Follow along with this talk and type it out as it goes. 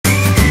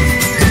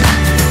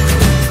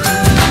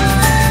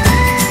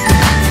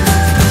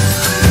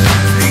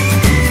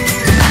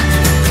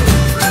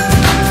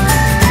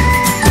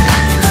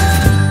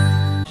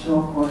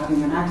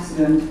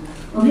accident,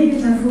 or maybe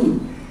a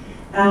typhoon.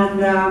 And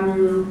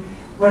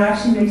what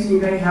actually makes me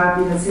very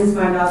happy that since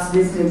my last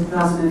visit in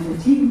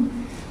 2015,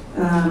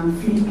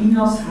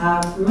 Filipinos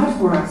have much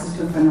more access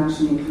to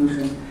financial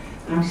inclusion.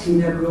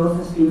 Actually, their growth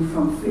has been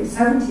from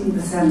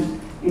 17%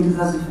 in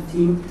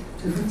 2015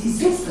 to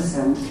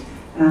 56%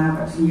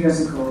 2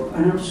 years ago.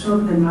 And I'm sure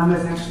the number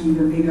is actually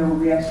even bigger when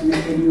we actually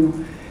make a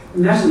new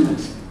measurement.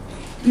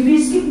 We've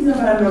been speaking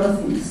about a lot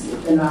of things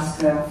in the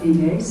last few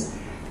days.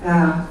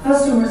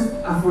 First of all,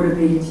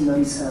 affordability of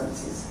these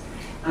services.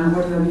 And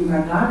what I mean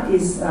by that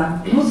is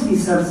most of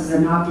these services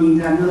are not being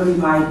done not only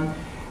by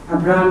a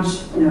branch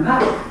in a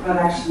bank, but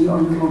actually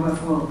on the mobile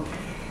phone.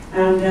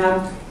 And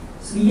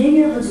so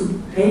being able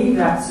to pay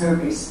that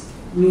service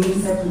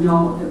means that, you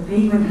know, the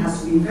payment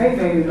has to be very,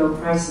 very low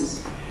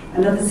prices.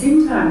 And at the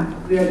same time,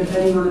 we are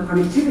depending on the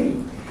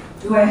connectivity.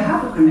 Do I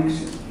have a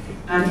connection?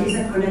 And is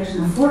that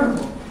connection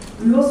affordable?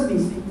 We've also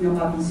been speaking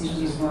about these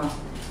issues as well.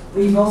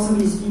 We've also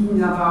been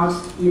speaking about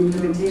the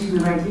implementation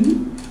of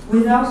ID.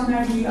 Without an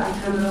ID, I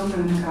cannot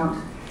open an account.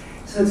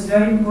 So it's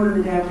very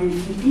important that every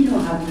Filipino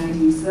has an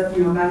ID so that,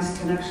 you know, banks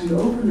can actually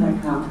open an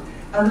account.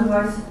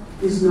 Otherwise,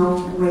 there's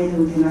no way that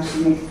we can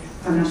actually make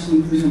financial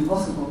inclusion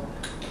possible.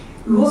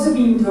 We've also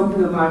been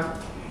talking about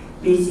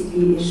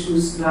basically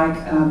issues like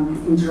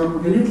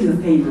interoperability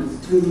of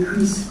payments to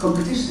increase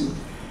competition.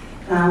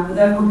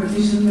 Without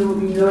competition, there will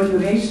be no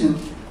innovation.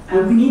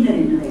 And we need that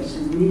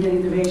innovation. We need that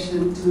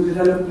innovation to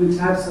develop new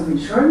types of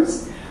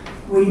insurance.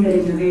 We need that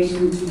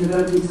innovation to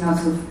develop new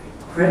types of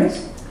credit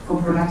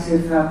for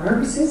productive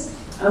purposes.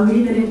 And we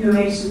need that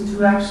innovation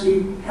to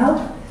actually help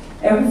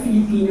every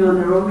Filipino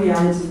in their own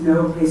reality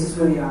know places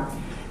where they are.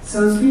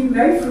 So it's been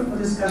very fruitful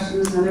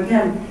discussions. And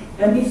again,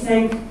 let me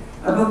thank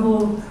above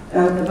all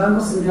the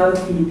Banco Central de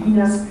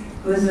Filipinas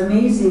for this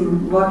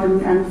amazing work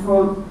and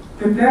for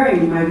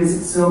preparing my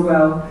visit so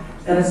well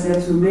that has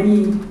led to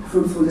many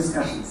fruitful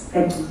discussions.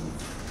 Thank you.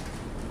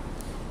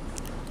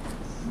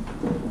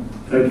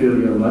 Thank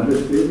you, Your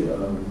Majesty.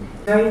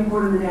 Very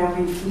important that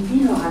every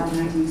Filipino has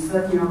an ID so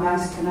that, you know,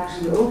 banks can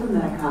actually open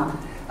that account.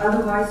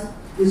 Otherwise,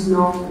 there's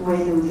no way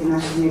that we can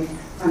actually make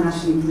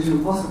financial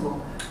inclusion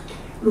possible.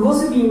 We've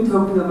also been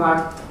talking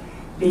about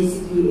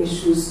basically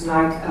issues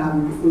like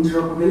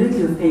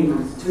interoperability of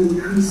payments to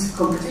increase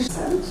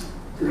competition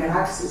to get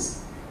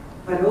access.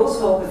 But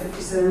also the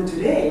 50%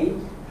 today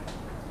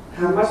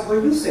have much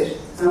more usage.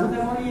 Some of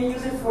them only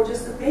use it for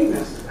just the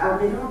payment,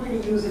 and they don't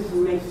really use it to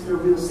make sort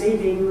of real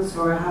savings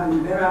or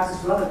having better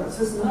access to other products.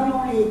 So it's not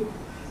only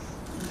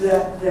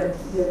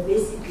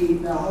basically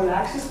the whole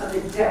access, but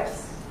the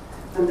depth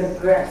and the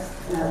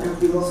breadth that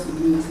we also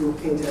need to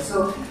cater.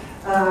 So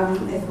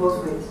it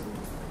both ways.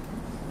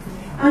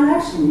 And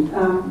actually,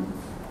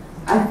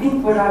 I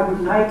think what I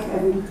would like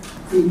every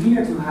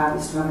Filipino to have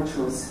is to have a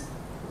choice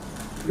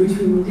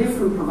between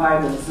different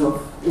providers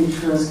of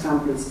insurance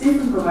companies,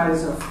 different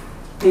providers of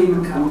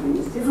payment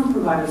companies, different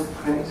providers of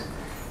credit,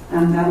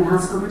 and that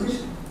enhance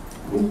competition.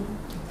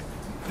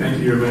 Thank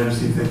you, Your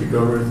Majesty. Thank you,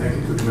 Governor. Thank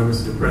you to the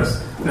members of the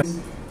press.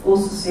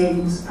 Also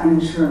savings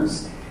and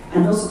insurance,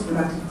 and also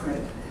productive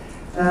credit.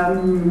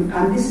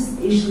 And this is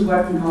the issue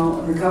what, you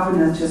know, the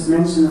Governor just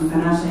mentioned of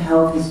financial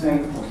health is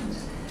very important.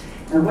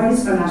 Now, what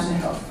is financial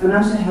health?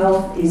 Financial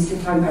health is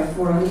defined by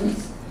 4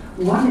 elements.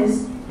 One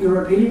is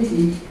your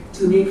ability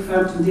to make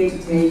front to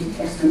day-to-day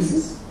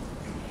expenses.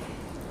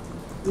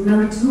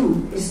 Number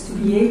 2 is to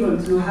be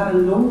able to have a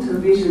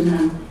long-term vision,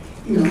 and,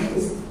 you know,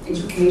 is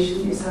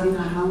education, is having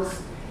a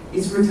house,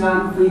 is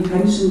retirement for your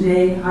pension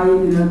day, how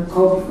you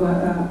cope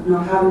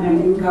not having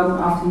an income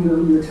after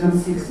you turn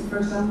 60, for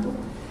example.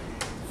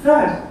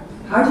 Third,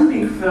 how do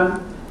you make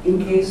front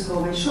in case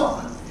of a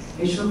shock?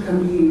 A shock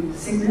can be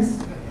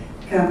sickness,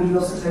 can be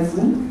also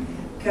typhoon,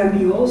 can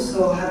be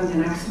also having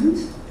an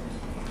accident.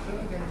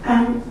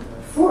 And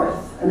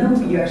fourth, and that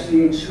would be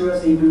actually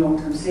insurance or even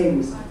long-term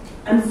savings.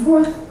 And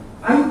fourth,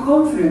 are you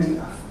confident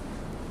enough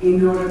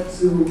in order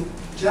to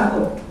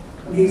juggle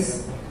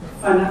this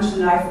financial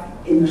life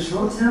in the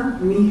short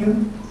term,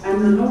 medium,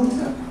 and the long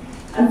term?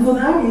 And for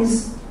that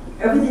is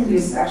everything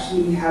this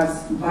actually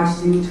has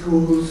budgeting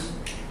tools,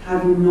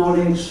 having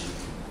knowledge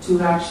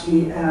to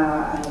actually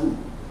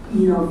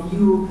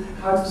view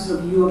how to sort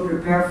of view or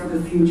prepare for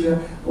the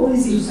future. All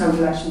these issues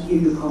will actually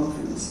give you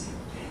confidence.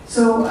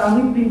 So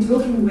we've been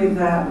talking with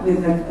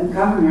the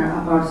Governor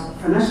about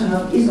financial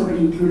health is already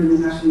included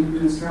in the National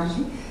Inclusion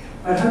Strategy,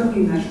 but how do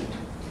we measure it?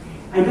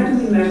 And how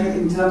do we measure it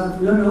in terms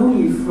of not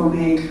only from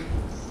a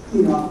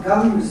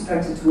government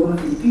perspective to all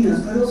the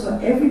Filipinos, but also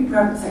every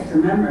private sector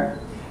member?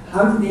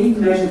 How do they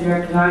measure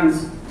their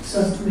clients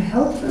so as to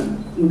help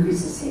them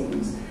increase their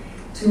savings,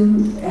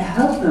 to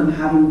help them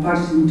having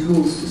budgeting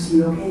tools to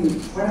see, okay,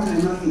 what are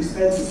my monthly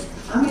expenses?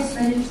 Am I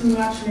spending too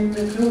much in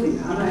the clothing?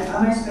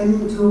 Am I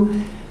spending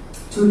too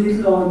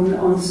little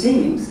on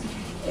savings?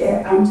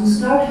 And to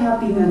start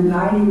helping and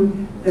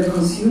guiding the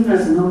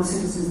consumers and all the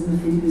citizens in the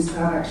Philippines to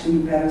have actually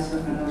better sort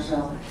of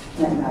financial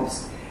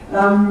lives.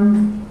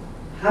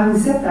 Having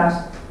said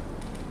that,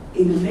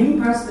 in many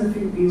parts of the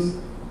Philippines,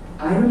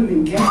 I don't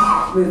even get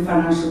with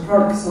financial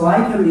products, so I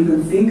can't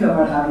even think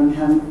about having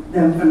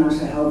them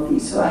financially healthy,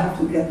 so I have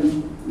to get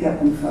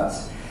them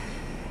first.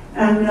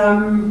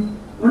 And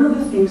one of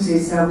the things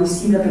is we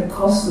see that the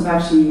cost of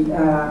actually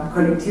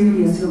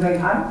connectivity is still very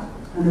high,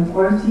 and the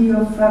quality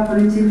of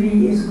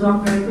connectivity is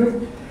not very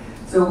good.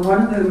 So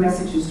one of the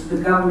messages to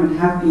the government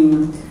have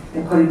been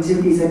that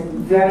connectivity is a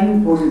very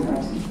important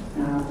item.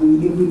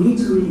 We need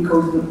to really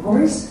go to the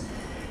poorest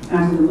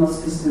and to the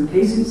most distant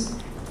places.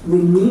 We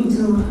need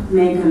to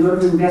make a lot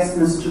of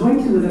investments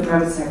jointly with the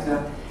private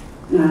sector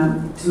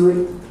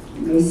to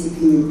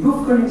basically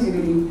improve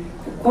connectivity,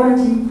 the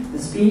quality, the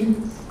speed,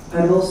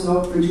 but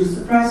also reduce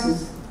the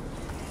prices.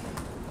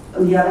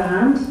 On the other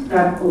hand,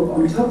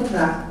 on top of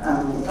that,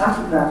 on the back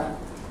of that,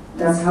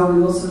 that's how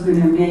we're also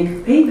going to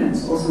make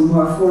payments also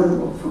more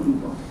affordable for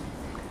people.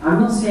 I'm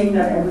not saying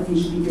that everything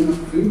should be given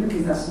for free,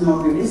 because that's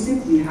not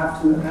realistic. We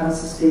have to have a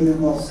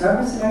sustainable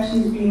service that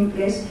actually is being in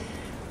place,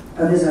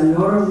 but there's a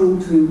lot of room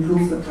to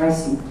improve the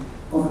pricing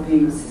of the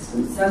payment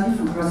system, certainly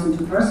from person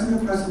to person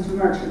and person to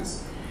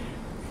merchants.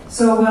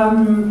 So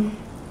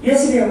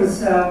yesterday I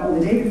was, or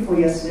the day before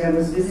yesterday, I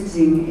was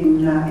visiting in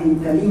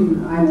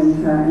Tallinn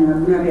Island in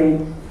Laguna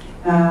Bay,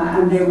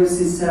 and there was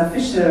this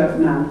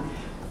fisherman.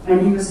 And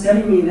he was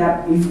telling me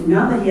that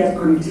now that he had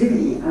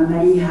connectivity and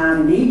that he had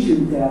an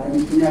agent there that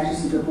he can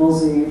actually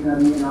deposit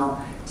and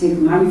take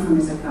money from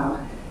his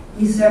account,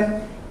 he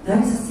said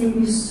that is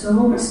saving so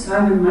much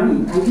time and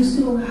money. I used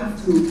to have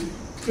to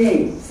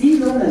pay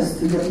 $3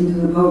 to get into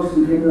the boat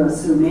to get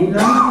to the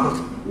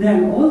mainland.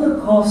 Then all the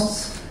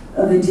costs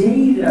of the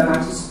day that I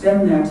had to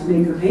spend there to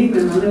make a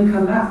payment and then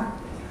come back.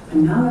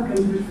 And now I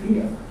can do it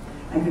free.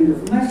 I can do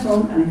it from my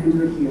phone and I can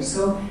do it here.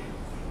 So,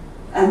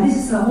 and this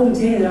is a whole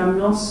day that I'm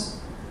not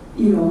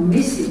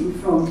missing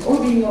from all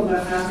being on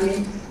my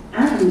family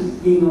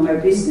and being on my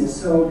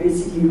business, so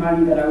basically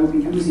money that I would be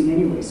using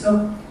anyway.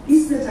 So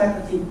this is the type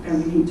of thing that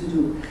we need to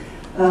do.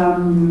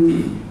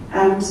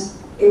 And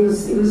it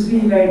was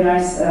really very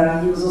nice.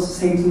 He was also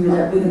saying to me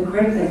that with the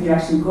credit that he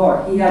actually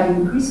got, he had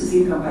increased his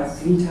income by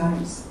 3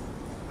 times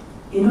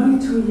in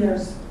only 2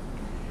 years.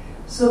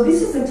 So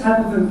this is the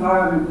type of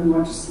environment we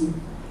want to see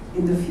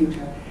in the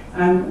future.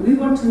 And we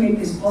want to make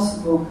this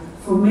possible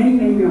for many,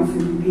 many more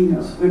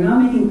Filipinos. We're now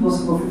making it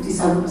possible for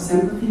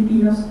 57% of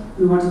Filipinos.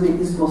 We want to make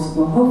this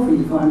possible,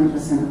 hopefully, for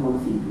 100% of all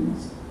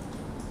Filipinos.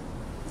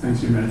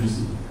 Thanks, Your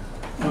Majesty.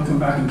 I'll come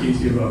back in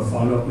case you have a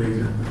follow-up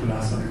later, but we'll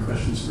ask other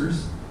questions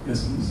first.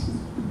 Yes, please.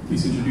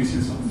 Please introduce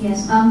yourself.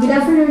 Yes. Good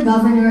afternoon,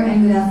 Governor,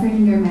 and good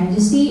afternoon, Your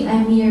Majesty.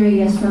 I'm Mia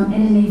Reyes from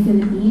NNA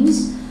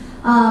Philippines.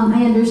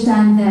 I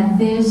understand that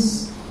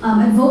this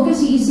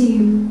advocacy is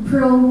a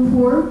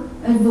pro-poor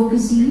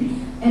advocacy.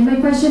 And my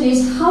question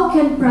is, how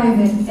can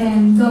private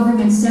and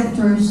government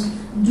sectors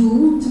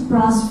do to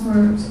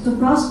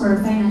prosper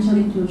financial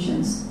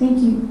inclusions? Thank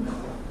you.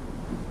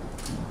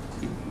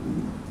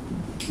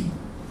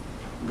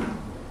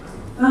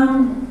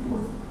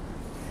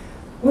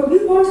 What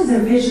we want is a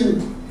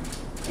vision.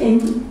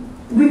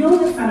 We know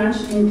that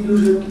financial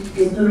inclusion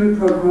is not only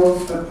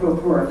pro-growth but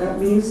pro-poor. That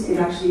means it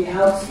actually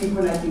helps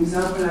people, like the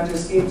example I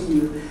just gave to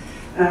you,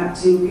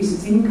 to increase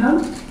its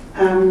income.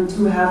 And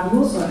he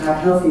also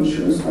had health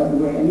insurance, by the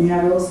way, and he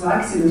had also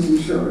accident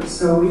insurance.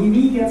 So if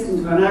he gets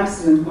into an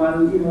accident while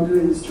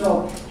doing his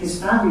job,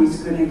 his family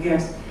is going to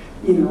get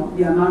the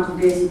amount of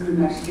days he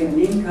couldn't actually get an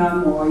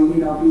income, or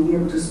being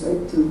able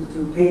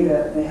to pay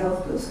the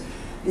health bills.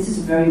 This is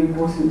very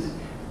important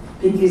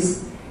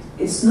because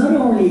it's not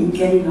only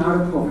getting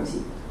out of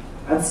poverty,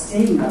 but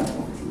staying out of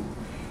poverty.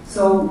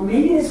 So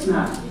maybe this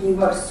man, he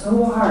worked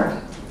so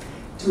hard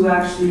to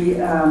actually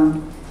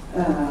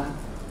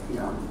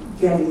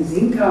get his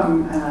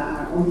income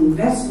on the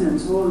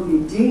investments, all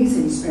the days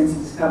that he spends in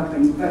his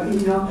company. But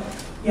he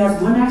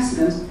has one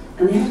accident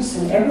and they have to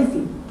sell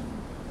everything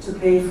to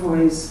pay for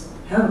his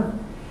health.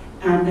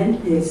 And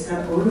then they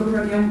start all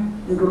over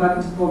again, they go back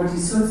into poverty.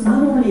 So it's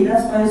not only,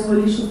 that's why this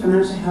whole issue of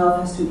financial health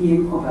has to be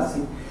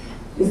encompassing.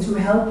 It's to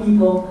help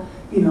people,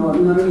 not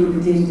only in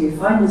the day-to-day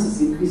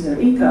finances increase their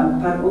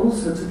income, but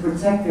also to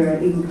protect their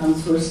income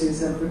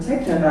sources and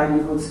protect their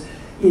livelihoods,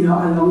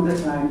 along the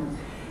time.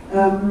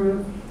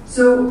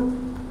 So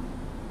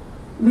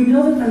we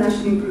know that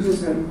financial inclusion is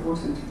very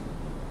important.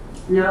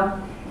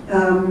 Now,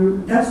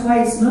 that's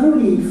why it's not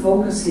only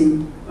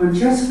focusing on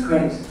just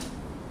credit.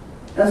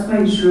 That's why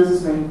insurance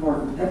is very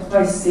important. That's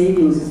why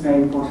savings is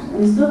very important.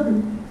 And it's not,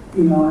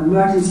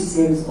 emergency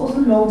savings, also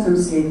long-term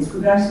savings.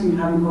 We've actually been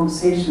having a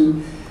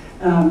conversation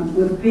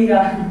with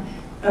Peter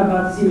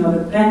about,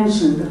 the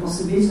pension, the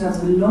possibility to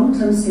have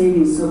long-term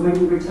savings, so when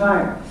you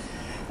retire.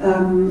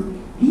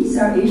 These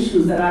are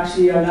issues that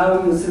actually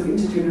allow you sort of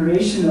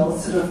intergenerational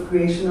sort of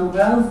creation of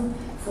wealth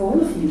for all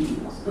of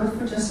Filipinos, not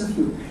for just a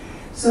few.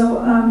 So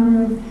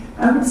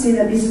I would say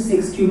that this is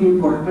extremely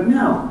important. But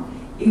now,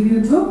 if you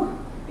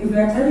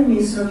are telling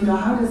me,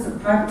 how does the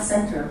private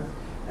sector,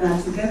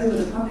 together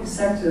with the public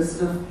sector,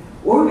 sort of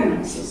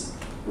organize this?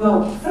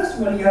 Well, first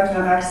of all, you have to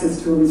have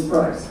access to all these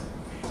products.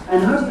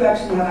 And how do you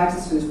actually have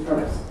access to these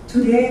products?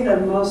 Today,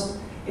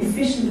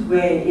 efficient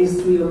way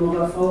is through your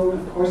mobile phone,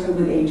 of course, and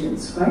with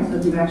agents, right?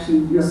 That you've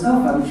actually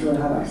yourself, I'm sure,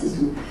 have access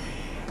to.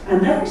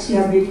 And that actually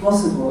has been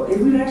possible. If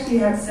we actually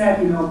had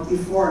said,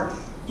 before,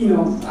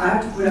 I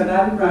have to put a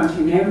value branch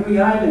in every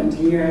island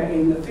here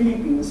in the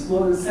Philippines,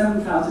 more than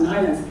 7,000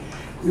 islands,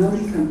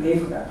 nobody can pay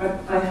for that.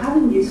 But by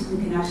having this,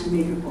 we can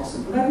actually make it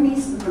possible. That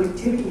means the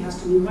connectivity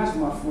has to be much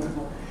more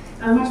affordable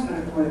and much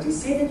better quality.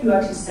 Say that you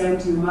actually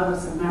send your mother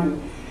some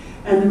money,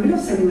 and in the middle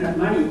of sending that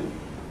money,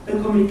 the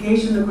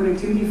communication, the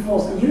connectivity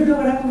falls, and you don't know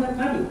what happened with that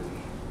money.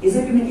 Is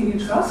it going to give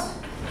you trust?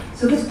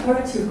 So this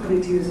quality of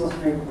connectivity is also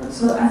very important.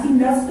 So I think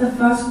that's the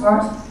first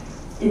part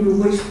in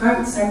which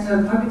private sector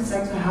and public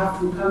sector have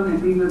to come in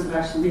agreement of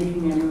actually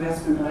making an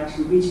investment of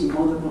actually reaching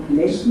all the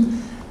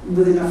population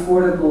with an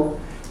affordable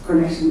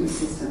connection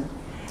system.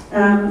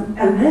 And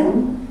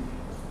then,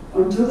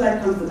 until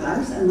that comes the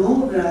banks and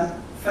all the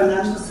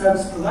financial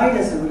service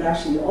providers that would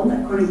actually, on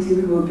that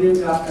connectivity, will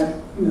build up that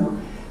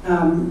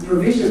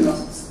provision of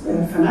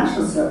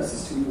financial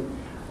services to you.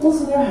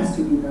 Also, that has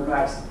to be the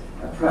right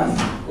price.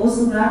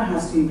 Also, that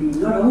has to be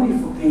not only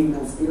for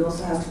payments, it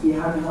also has to be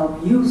how to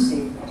help you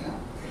save better.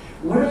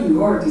 What are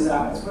your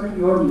desires? What are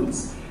your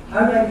needs?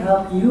 How do I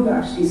help you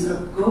actually sort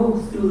of go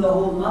through the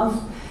whole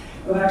month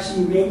of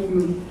actually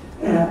making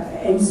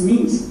ends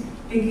meet?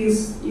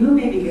 Because you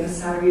maybe get a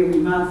salary every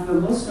month, but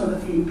most of the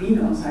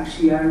Filipinos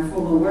actually are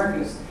informal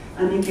workers,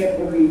 and they get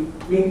every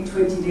maybe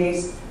 20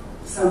 days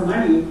some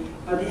money,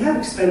 but they have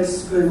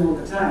expenses going all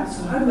the time.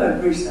 So how do I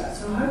bridge that?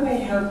 So how do I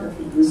help the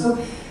people? So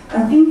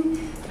I think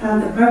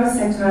the private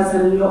sector has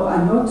a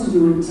lot to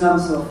do in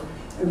terms of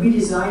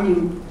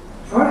redesigning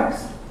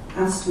products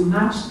as to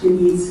match the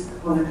needs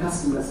of the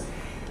customers.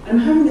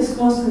 And having this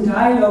constant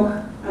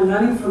dialogue and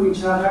learning from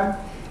each other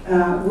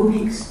will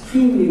be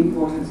extremely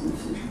important in the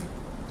future.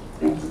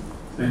 Thank you.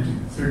 Thank you.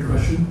 Third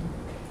question.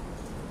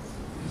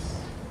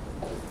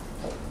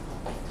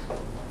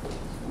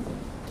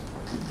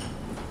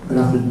 Good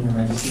afternoon, Your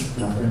Majesty.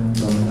 Good afternoon,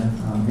 Governor.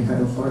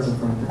 Mikhail Flores of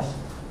Reuters.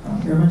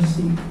 Your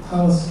Majesty,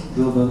 how has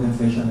global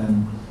inflation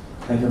and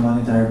tighter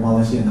monetary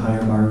policy and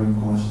higher borrowing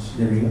costs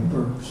derailed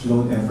or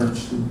slowed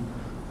efforts to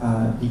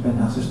deepen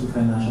access to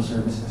financial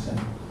services? And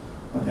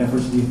what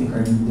efforts do you think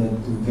are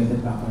needed to get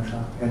it back on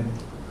track? And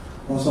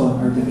also on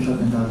artificial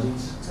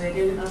intelligence. So I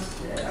didn't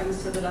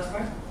understand the last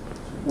part?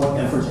 What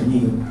efforts are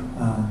needed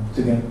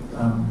to get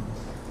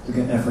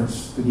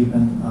efforts to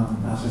deepen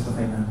access to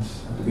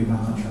finance to be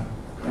back on track?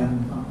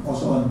 And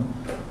also on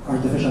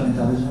artificial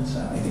intelligence,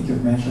 I think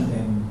you've mentioned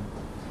in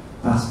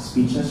past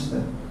speeches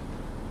that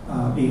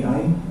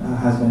AI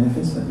has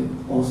benefits, but it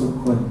also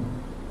could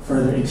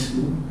further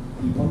exclude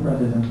people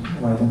rather than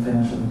widen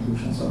financial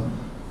inclusion. So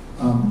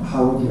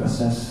how would you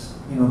assess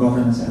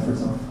governance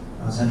efforts of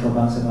central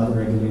banks and other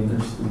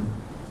regulators to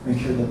make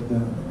sure that the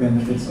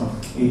benefits of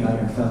AI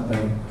are felt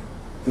by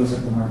those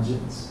at the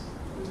margins?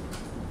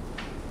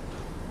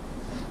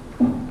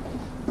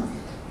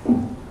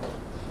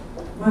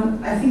 Well,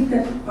 I think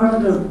that part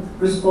of the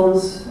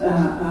response,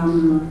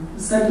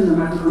 certainly on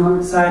the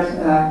macroeconomic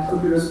side,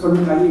 could be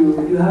responded by you.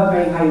 If you have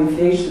very high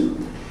inflation,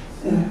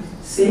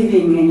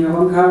 saving in your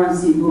own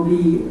currency will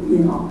be,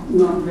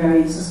 not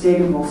very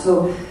sustainable.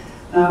 So,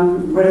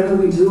 whatever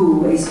we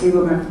do, a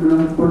stable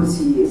macroeconomic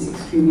policy is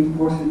extremely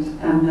important.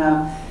 And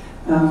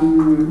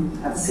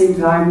at the same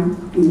time,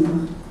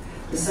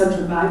 the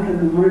central bank and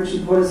the monetary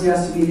policy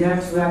has to be there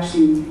to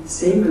actually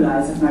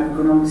stabilize the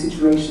macroeconomic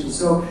situation.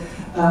 So.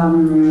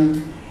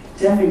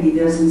 Definitely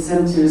there's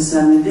incentives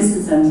and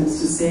disincentives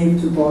to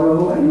save, to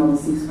borrow, and all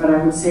these things. But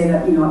I would say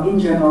that, in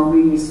general,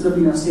 we still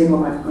be in a stable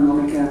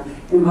macroeconomic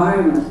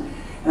environment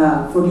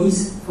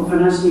for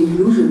financial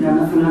inclusion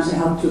and financial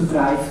help to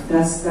thrive.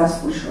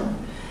 That's for sure.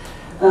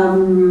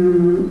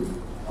 On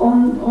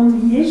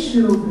the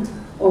issue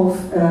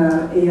of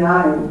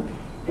AI,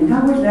 and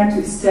I would like to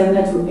extend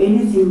that to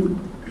anything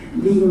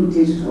being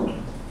digital.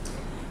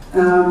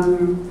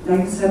 Like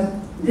I said,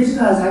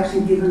 digital has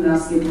actually given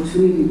us the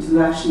opportunity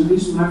to actually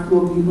reach much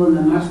more people in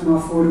a much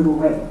more affordable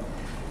way.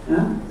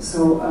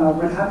 So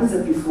what happens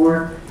is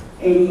before,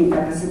 like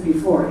I said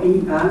before,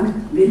 any bank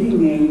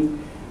building a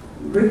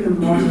brick and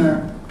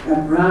mortar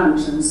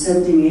branch and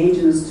sending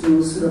agents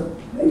to sort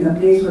of in a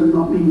place where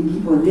not many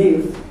people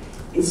live,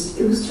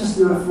 it was just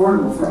not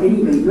affordable for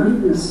anybody, not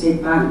even a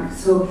state bank.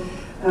 So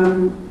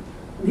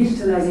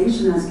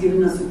digitalization has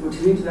given us the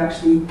opportunity to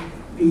actually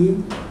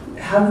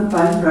have a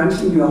bank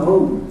branch in your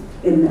home.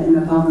 In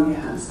the palm of your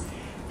hands.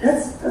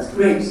 That's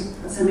great,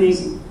 that's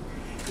amazing.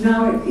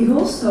 Now it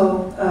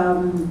also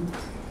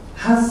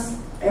has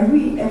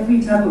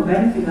every type of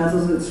benefit has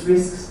also its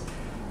risks.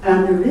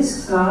 And the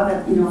risks are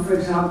that, for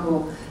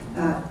example,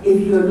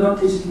 if you're not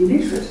digitally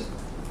literate,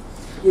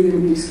 you're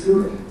going to be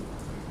excluded.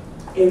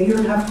 If you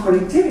don't have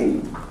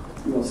connectivity,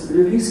 you're also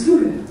going to be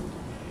excluded.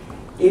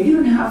 If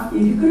you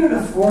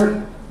cannot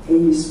afford a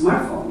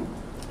smartphone,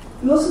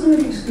 you're also going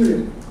to be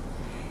excluded.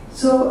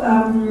 So,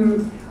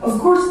 of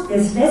course,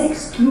 there's less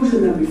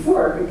exclusion than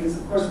before, because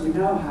of course we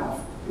now have,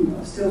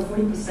 still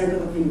 40%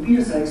 of the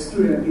Filipinos are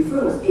excluded, and before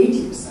it was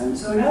 80%,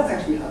 so it has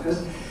actually helped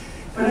us.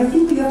 But I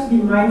think we have to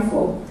be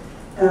mindful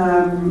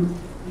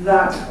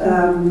that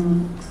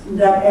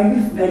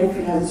every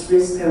benefit has its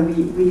risk,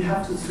 and we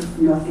have to sort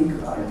of think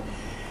about it.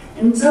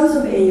 In terms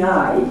of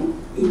AI,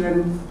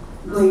 even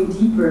going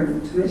deeper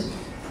into it,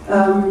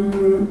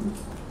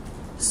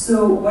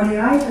 so what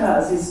AI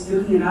does is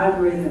looking at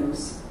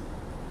algorithms,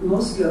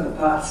 mostly of the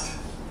past.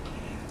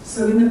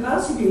 So in the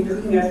past, you've been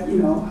looking at,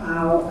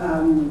 how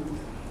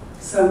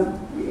some,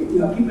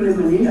 people in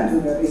Manila do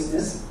their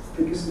business,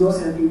 because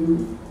most have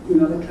been,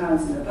 the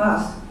clients in the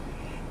past.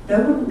 They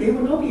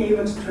would not be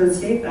able to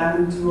translate that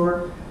into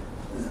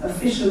a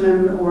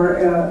fisherman or,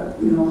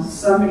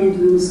 somebody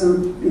doing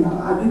some,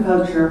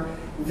 agriculture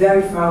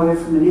very far away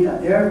from Manila.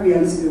 Their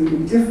realities are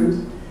really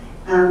different,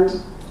 and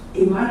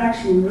it might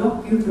actually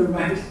not give the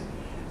right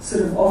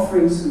sort of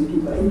offerings to the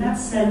people. In that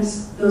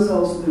sense, those are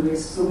also the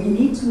risks. So we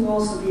need to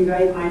also be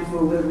very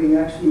mindful whether we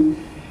actually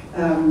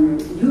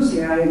use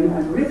AI and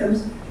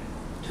algorithms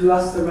to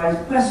ask the right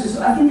questions.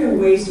 So I think there are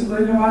ways to go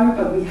around it,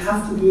 but we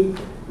have to be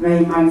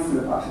very mindful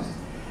about it.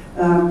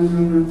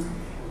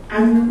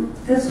 And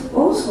there's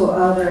also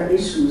other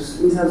issues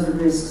in terms of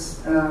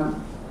risks.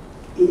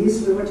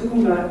 We were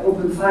talking about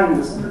open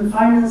finance. Open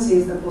finance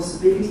is the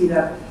possibility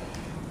that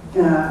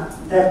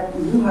that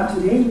you have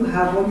today. You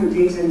have all your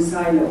data in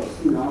silos.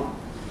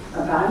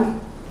 A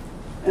bank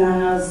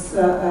has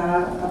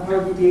a part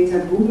of your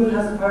data. Google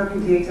has a part of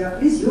your data.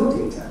 It's your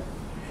data.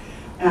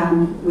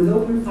 And with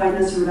open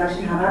finance, you would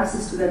actually have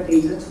access to that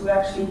data to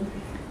actually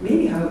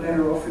maybe have a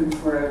better offering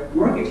for a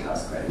mortgage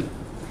house credit.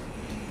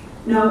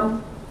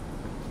 Now,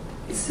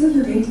 it's still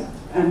your data,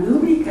 and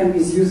nobody can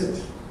misuse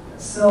it.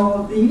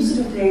 So the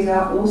usage of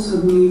data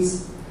also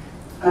needs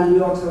a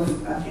lot of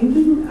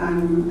thinking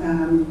and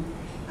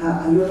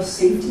a lot of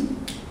safety,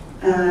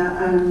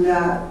 and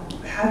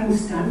having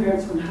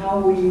standards on how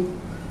we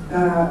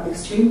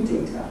exchange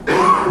data.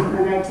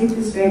 And I take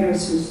this very, very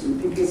seriously,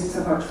 because it's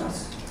about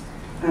trust.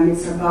 And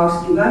it's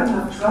about, you gotta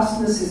have trust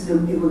in the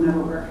system, it will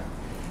never work.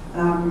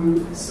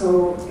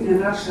 So in a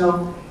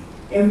nutshell,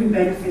 every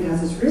benefit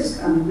has its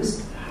risk, and the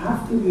risks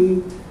have to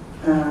be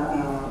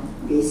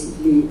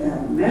basically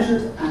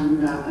measured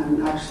and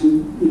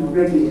actually,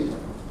 regulated.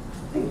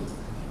 Thank you.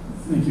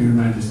 Thank you, Your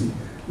Majesty.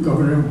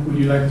 Governor, would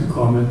you like to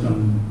comment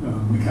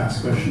on Mikha's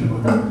question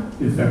about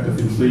the effect of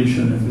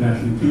inflation and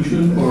financial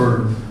inclusion,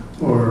 or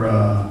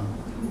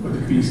what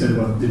the Queen said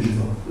about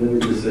digital? Let me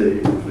just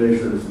say,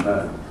 inflation is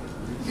bad.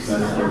 It's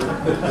bad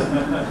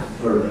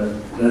for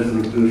financial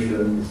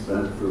inclusion, it's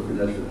bad for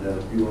financial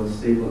health. You want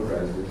stable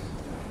prices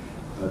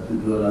to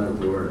do a lot of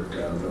the work.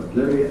 But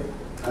let me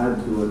add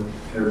to what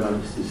Her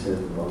Majesty said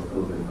about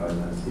open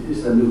finance. It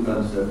is a new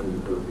concept in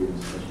the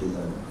Philippines, especially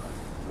that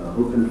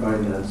open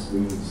finance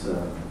means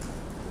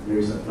there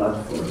is a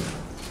platform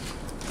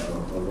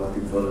or what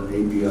we call an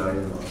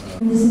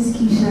API. This is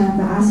Keisha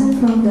Baasan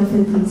from the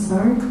Philippine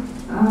Star.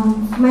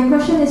 My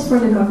question is for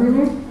the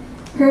Governor.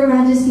 Her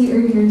Majesty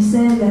earlier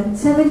said that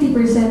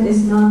 70%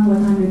 is not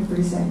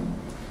 100%.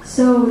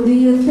 So do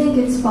you think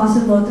it's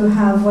possible to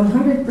have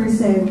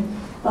 100%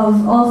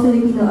 of all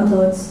Filipino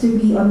adults to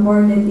be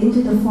onboarded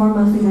into the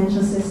formal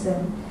financial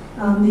system?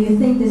 Do you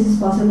think this is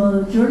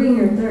possible during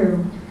your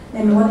term?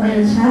 And what are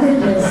the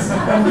challenges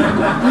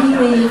that we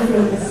may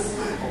face?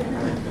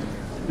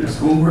 There's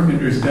homework and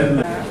there's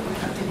deadline.